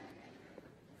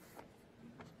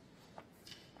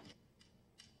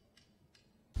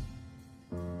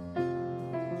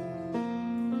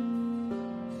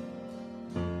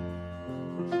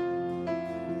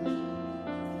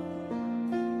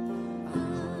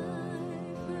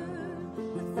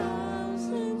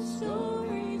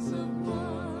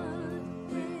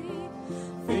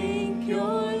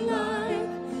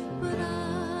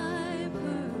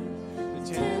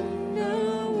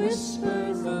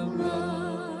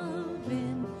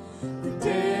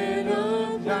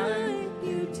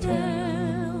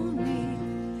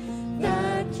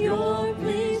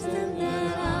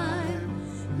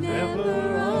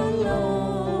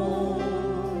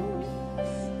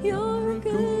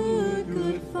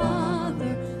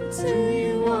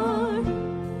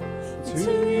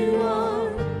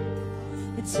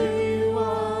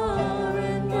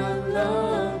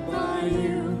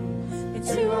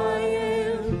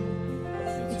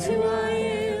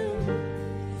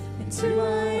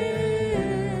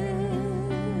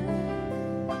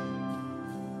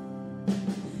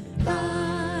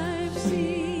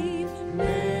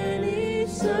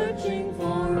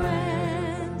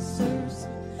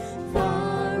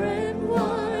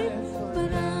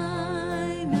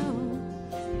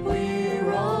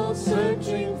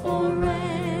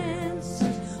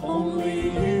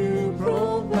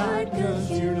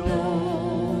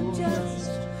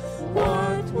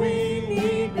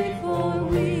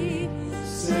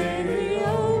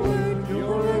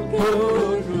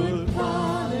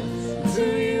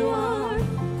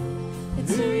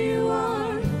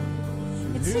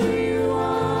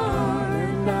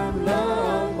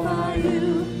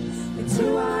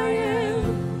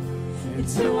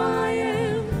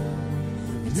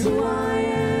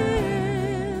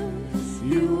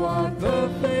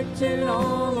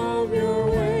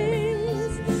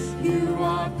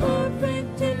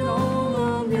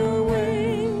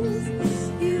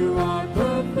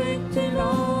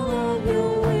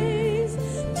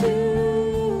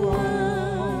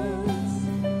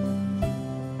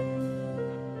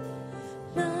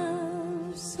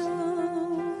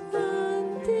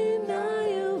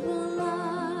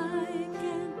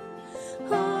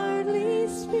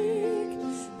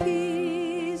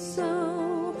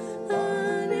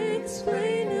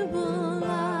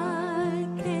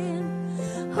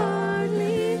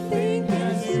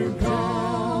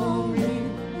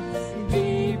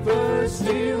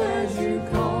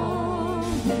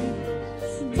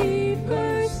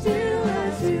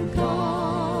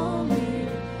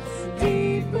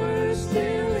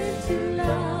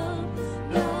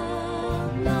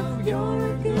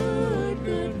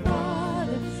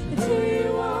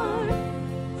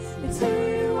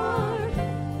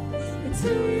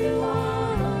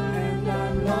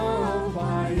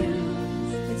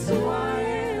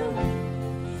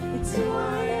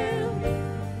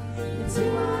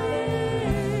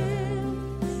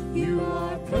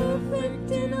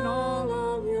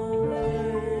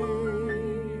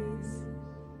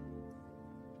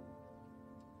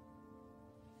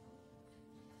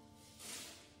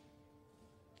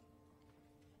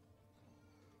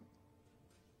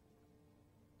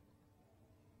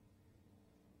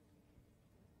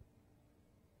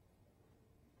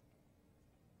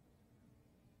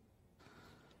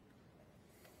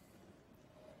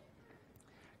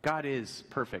 God is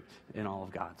perfect in all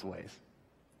of God's ways.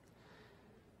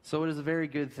 So it is a very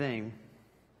good thing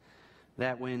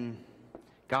that when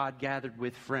God gathered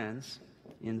with friends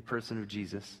in the person of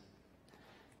Jesus,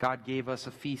 God gave us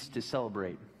a feast to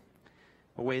celebrate,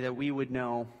 a way that we would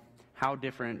know how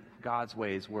different God's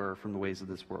ways were from the ways of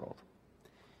this world.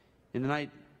 In the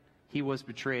night he was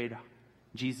betrayed,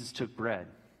 Jesus took bread,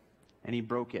 and he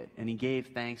broke it, and he gave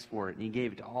thanks for it, and he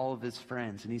gave it to all of his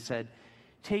friends, and he said,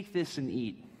 "Take this and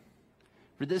eat,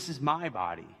 for this is my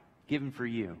body given for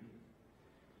you.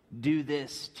 Do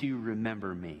this to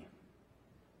remember me."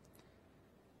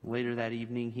 Later that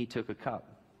evening, he took a cup,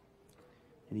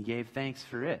 and he gave thanks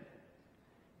for it,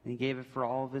 and he gave it for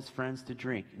all of his friends to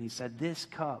drink, and he said, "This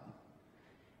cup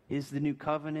is the new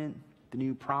covenant, the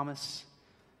new promise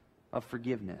of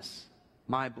forgiveness.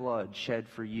 My blood shed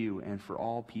for you and for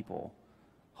all people,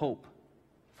 hope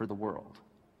for the world.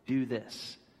 Do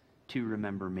this to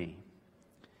remember me."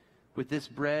 With this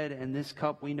bread and this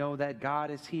cup, we know that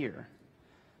God is here,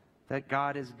 that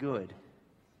God is good,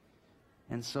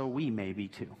 and so we may be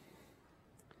too.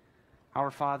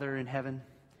 Our Father in heaven,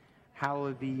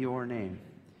 hallowed be your name.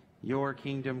 Your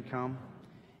kingdom come,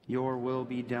 your will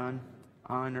be done,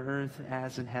 on earth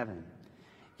as in heaven.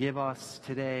 Give us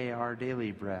today our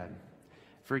daily bread.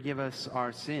 Forgive us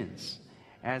our sins,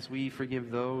 as we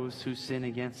forgive those who sin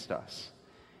against us.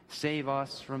 Save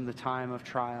us from the time of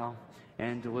trial,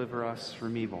 and deliver us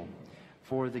from evil.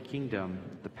 For the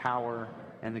kingdom, the power,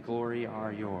 and the glory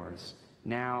are yours,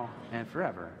 now and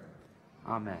forever.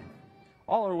 Amen.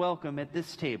 All are welcome at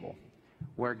this table,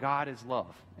 where God is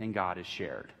love and God is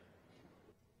shared.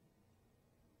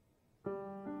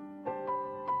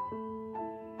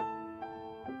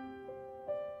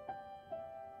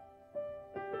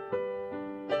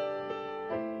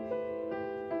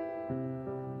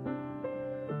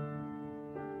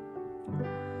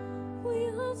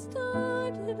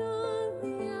 Started on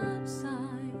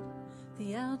the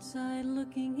outside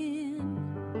looking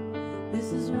in.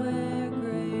 This is where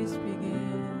grace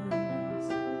begins.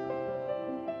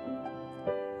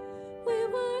 We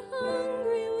were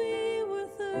hungry, we were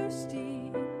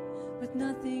thirsty, with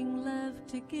nothing left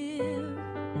to give.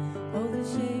 Oh, the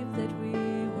shape that we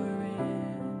were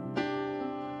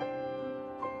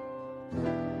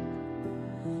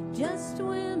in. Just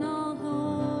when all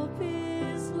hope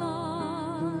is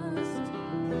lost,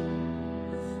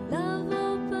 love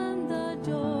opened the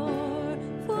door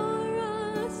for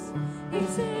us. He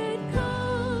said,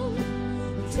 "Come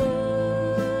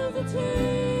to the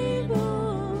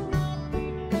table.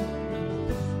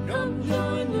 Come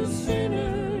join the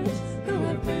sinners who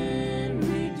have been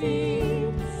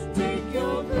redeemed. Take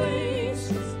your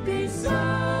place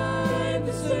beside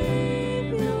the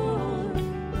Savior.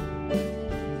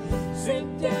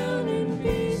 Sit down and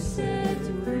be set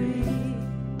free.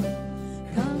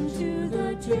 Come to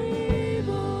the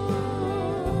table."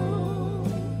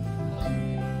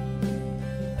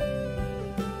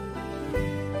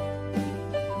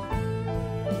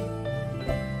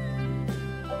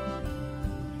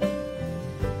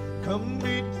 Come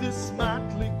meet this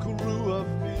motley crew of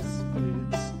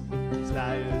misfits, these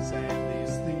liars and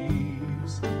these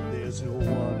thieves. There's no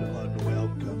one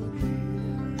unwelcome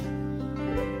here.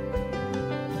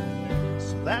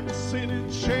 So that sin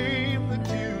and shame that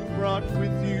you brought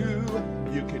with you,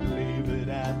 you can leave it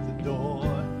at the door,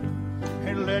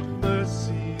 and let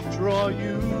mercy draw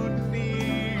you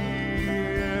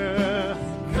near.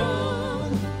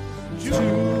 Come to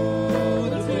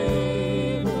the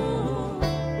table.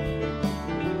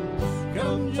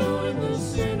 Come join the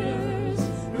sinners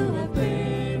who have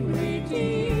been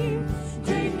redeemed.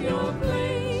 Take your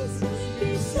place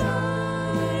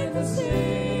beside the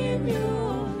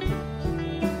Savior.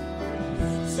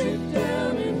 Sit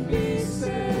down and be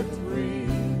set free.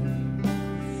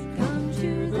 Come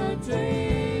to the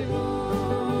table.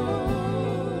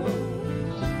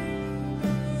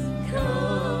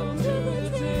 Come to the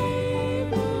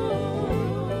table.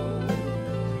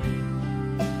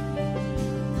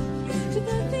 To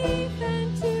the thief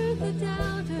and to the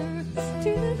doubter,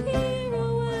 to the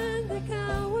hero and the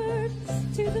coward,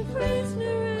 to the prisoner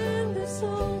and the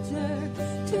soldier,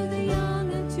 to the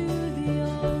young and to the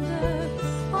older,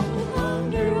 all the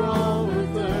hunger, all the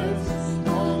thirst,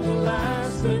 all the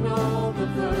last and all the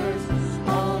first,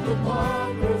 all the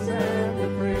paupers and the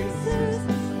princes,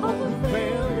 all the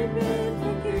failed and been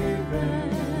forgiven.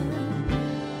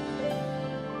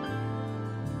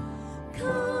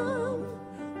 Come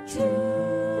to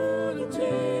the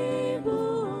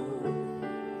table.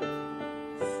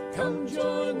 Come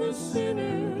join the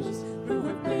sinners who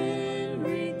have been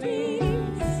redeemed.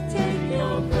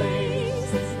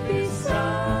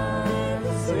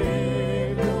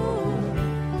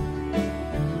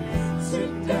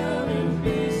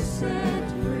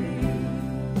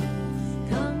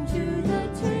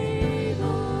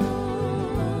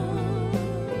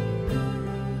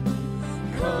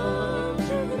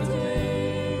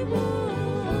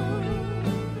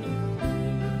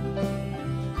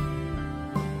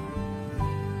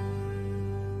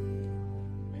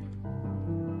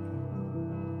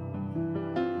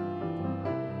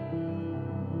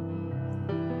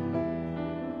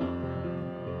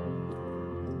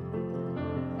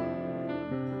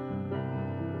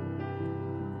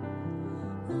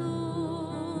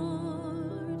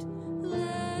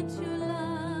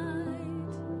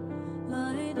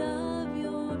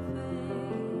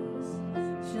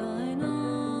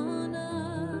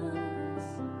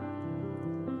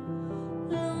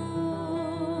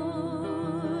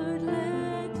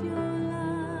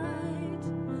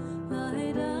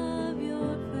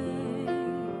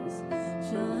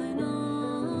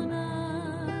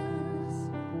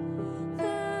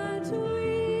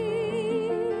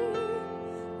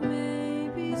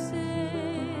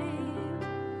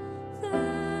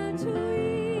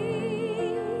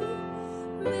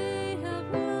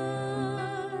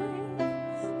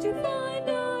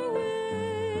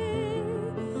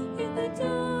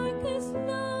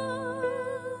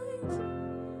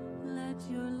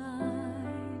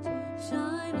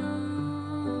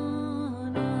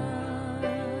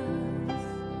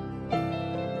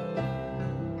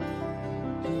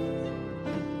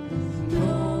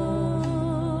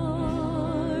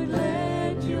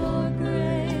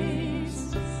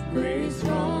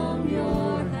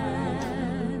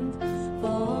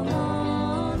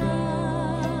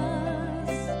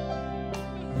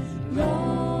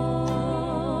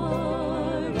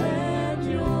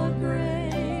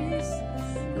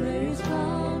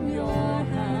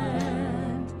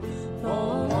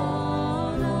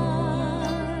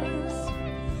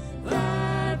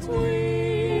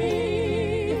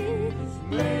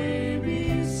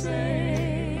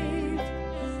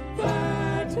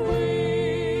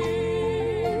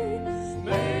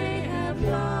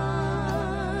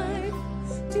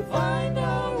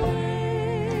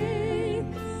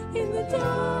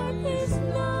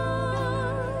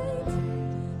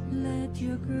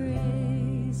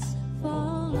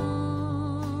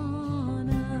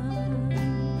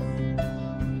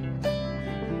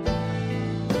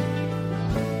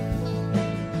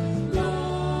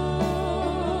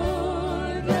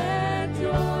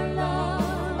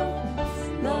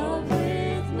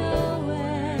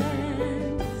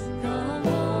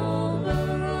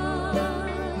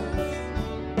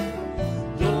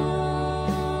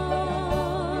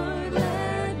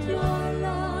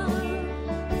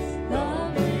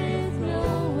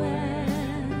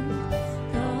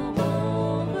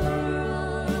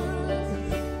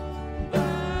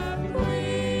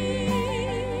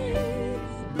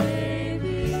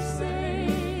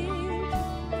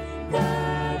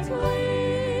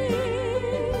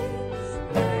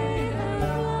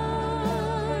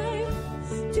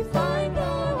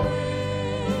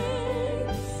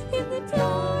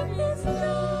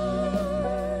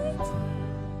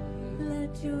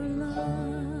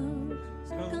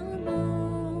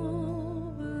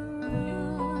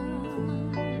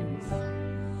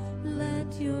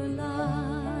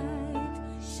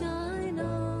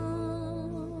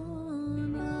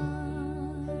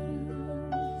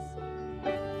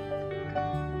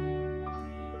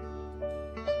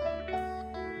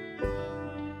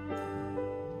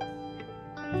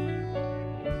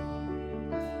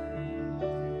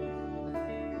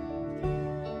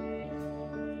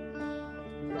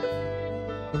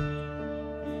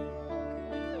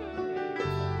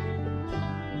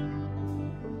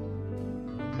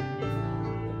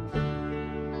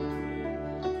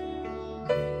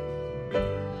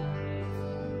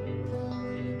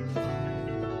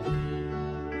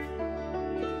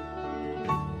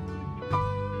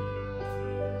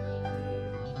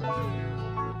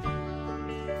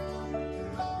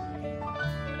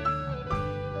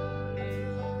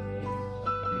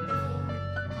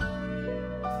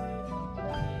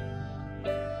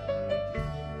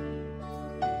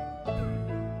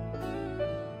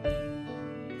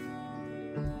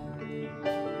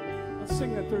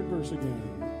 Sing that third verse again.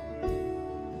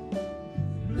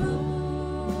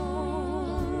 Lord,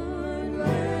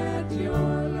 let your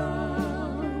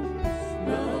love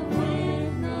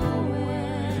with no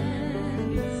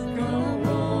end come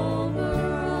over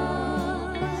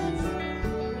us.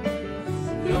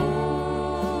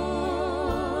 Lord,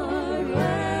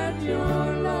 let your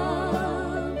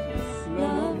love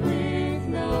with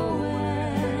no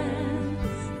end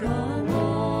come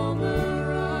over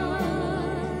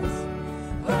us.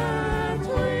 That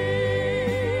we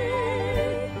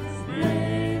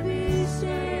may be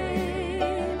saved,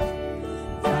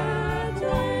 that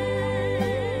we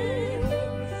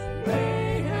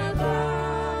may have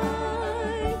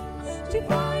life, to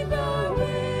find our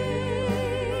way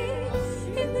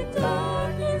in the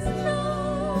darkest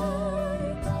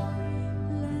night.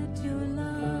 Let your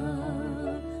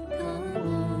love come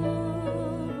over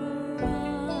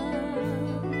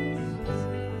us.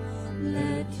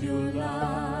 Let your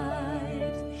light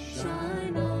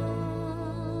shine on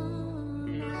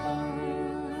us.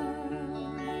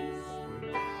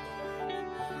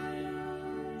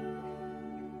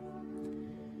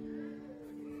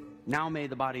 Now may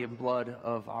the body and blood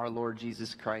of our Lord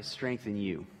Jesus Christ strengthen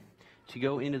you to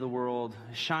go into the world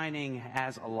shining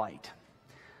as a light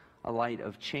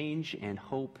of change and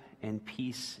hope and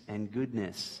peace and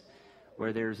goodness,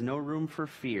 where there's no room for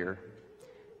fear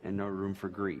and no room for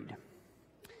greed.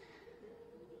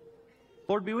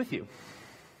 Lord be with you.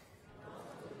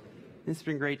 It's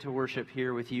been great to worship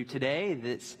here with you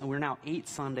today. We're now 8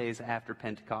 Sundays after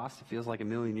Pentecost. It feels like a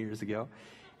million years ago.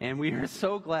 And we are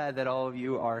so glad that all of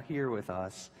you are here with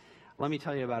us. Let me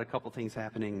tell you about a couple things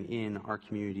happening in our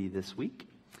community this week.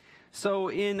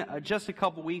 So in just a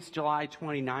couple weeks, July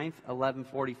 29th,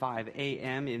 11:45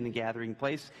 a.m. in the Gathering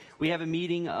Place, we have a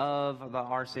meeting of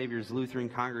Our Savior's Lutheran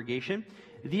congregation.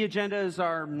 The agenda is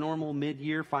our normal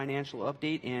mid-year financial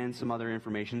update and some other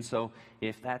information. So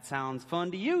if that sounds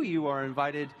fun to you, you are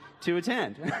invited to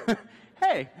attend.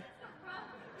 Hey,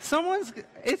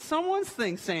 it's someone's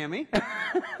thing, Sammy.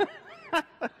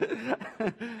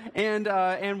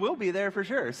 And we'll be there for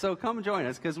sure. So come join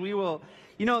us, because we will.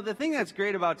 You know, the thing that's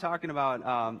great about talking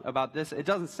about this, it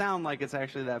doesn't sound like it's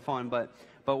actually that fun, but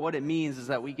what it means is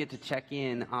that we get to check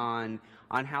in on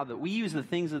how we use the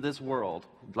things of this world,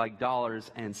 like dollars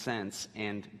and cents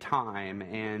and time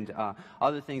and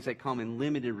other things that come in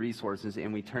limited resources,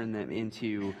 and we turn them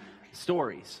into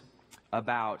stories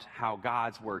about how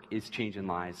God's work is changing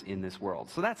lives in this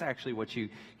world. So that's actually what you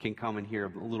can come and hear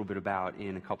a little bit about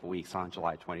in a couple weeks on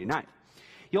July 29th.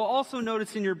 You'll also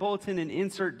notice in your bulletin an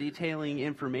insert detailing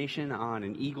information on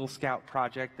an Eagle Scout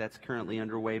project that's currently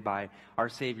underway by Our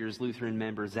Savior's Lutheran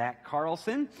member Zach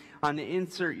Carlson. On the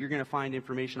insert, you're going to find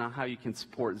information on how you can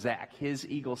support Zach. His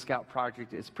Eagle Scout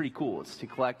project is pretty cool. It's to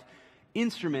collect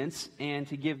instruments and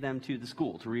to give them to the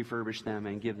school, to refurbish them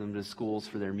and give them to schools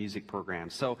for their music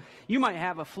programs. So you might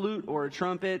have a flute or a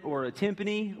trumpet or a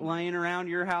timpani laying around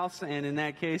your house, and in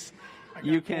that case,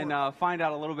 you can find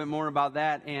out a little bit more about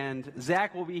that, and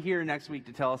Zach will be here next week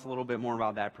to tell us a little bit more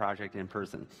about that project in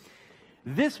person.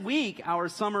 This week, our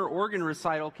summer organ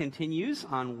recital continues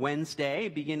on Wednesday,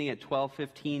 beginning at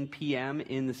 12:15 p.m.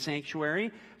 in the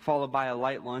sanctuary, followed by a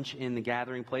light lunch in the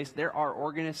Gathering Place. There are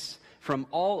organists from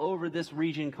all over this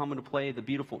region coming to play the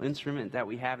beautiful instrument that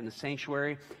we have in the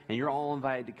sanctuary, and you're all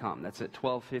invited to come. That's at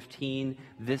 12:15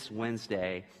 this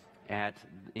Wednesday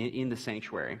in the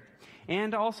sanctuary.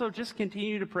 And also just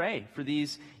continue to pray for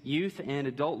these youth and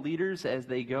adult leaders as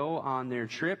they go on their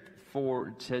trip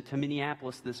to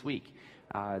Minneapolis this week.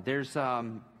 It's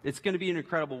going to be an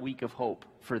incredible week of hope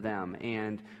for them,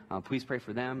 and please pray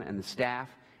for them and the staff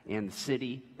and the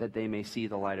city that they may see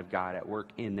the light of God at work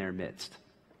in their midst.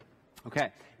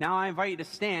 Okay, now I invite you to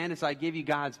stand as I give you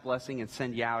God's blessing and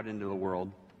send you out into the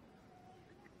world.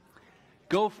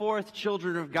 Go forth,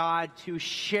 children of God, to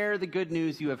share the good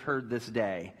news you have heard this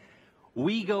day.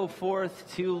 We go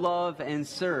forth to love and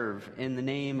serve in the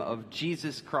name of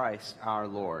Jesus Christ our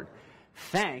Lord.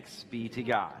 Thanks be to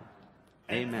God.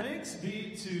 Amen. And thanks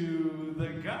be to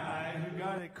the guy who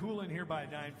got it cool in here by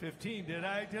 9:15. Did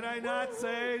I not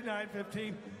say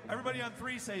 9:15? Everybody on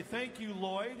 3 say, thank you,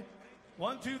 Lloyd.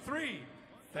 1, 2, 3.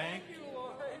 Thank you,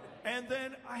 Lloyd. And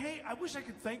then, I wish I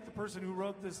could thank the person who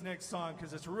wrote this next song,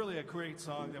 because it's really a great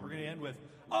song that we're going to end with.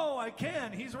 Oh, I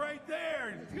can. He's right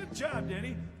there. Good job,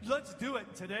 Denny. Let's do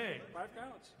it today. 5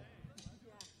 counts.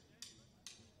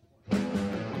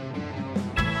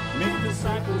 Make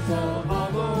disciples of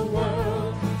all the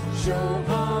world, show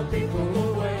our people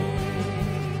the way.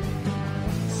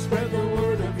 Spread the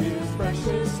word of His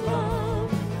precious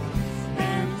love,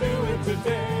 and do it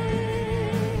today.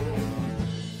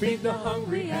 Feed the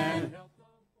hungry and help the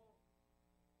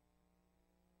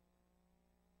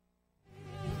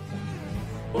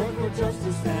poor. Work for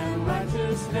justice and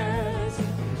righteousness,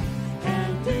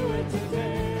 and do it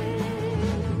today.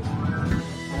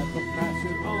 Have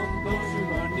compassion on those who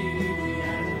are needy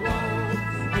and love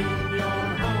in your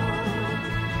heart.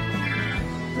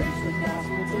 Preach the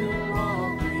gospel to all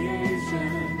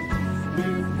creation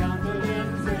with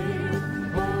confident faith,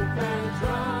 hope and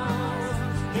trust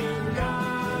in God.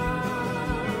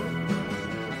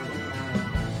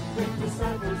 Make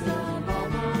disciples of all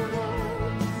the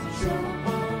world, show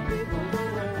all people the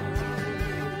way.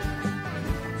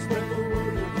 Spread the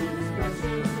word of His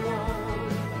precious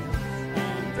love,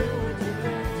 and do it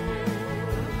today.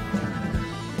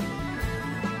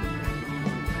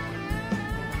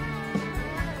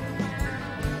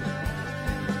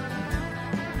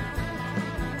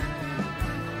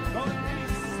 Go in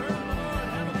peace. Serve the Lord.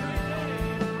 Have a great day.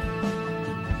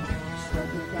 Spread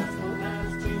the gospel as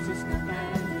Jesus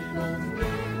commanded, both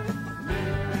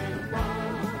near and far.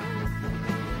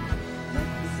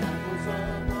 Make disciples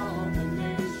of all the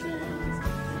nations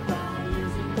by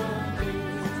using the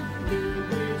gifts you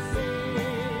receive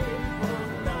from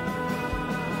God.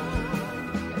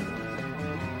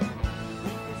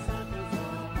 Make disciples of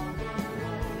all the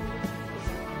world,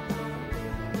 show the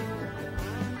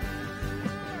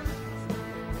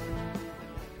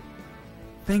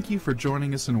Thank you for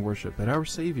joining us in worship at Our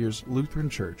Savior's Lutheran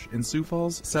Church in Sioux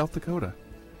Falls, South Dakota.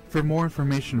 For more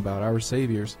information about Our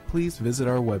Saviors, please visit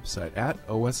our website at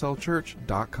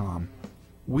oslchurch.com.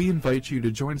 We invite you to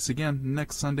join us again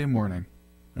next Sunday morning.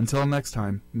 Until next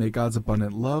time, may God's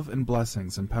abundant love and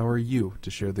blessings empower you to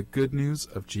share the good news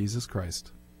of Jesus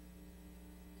Christ.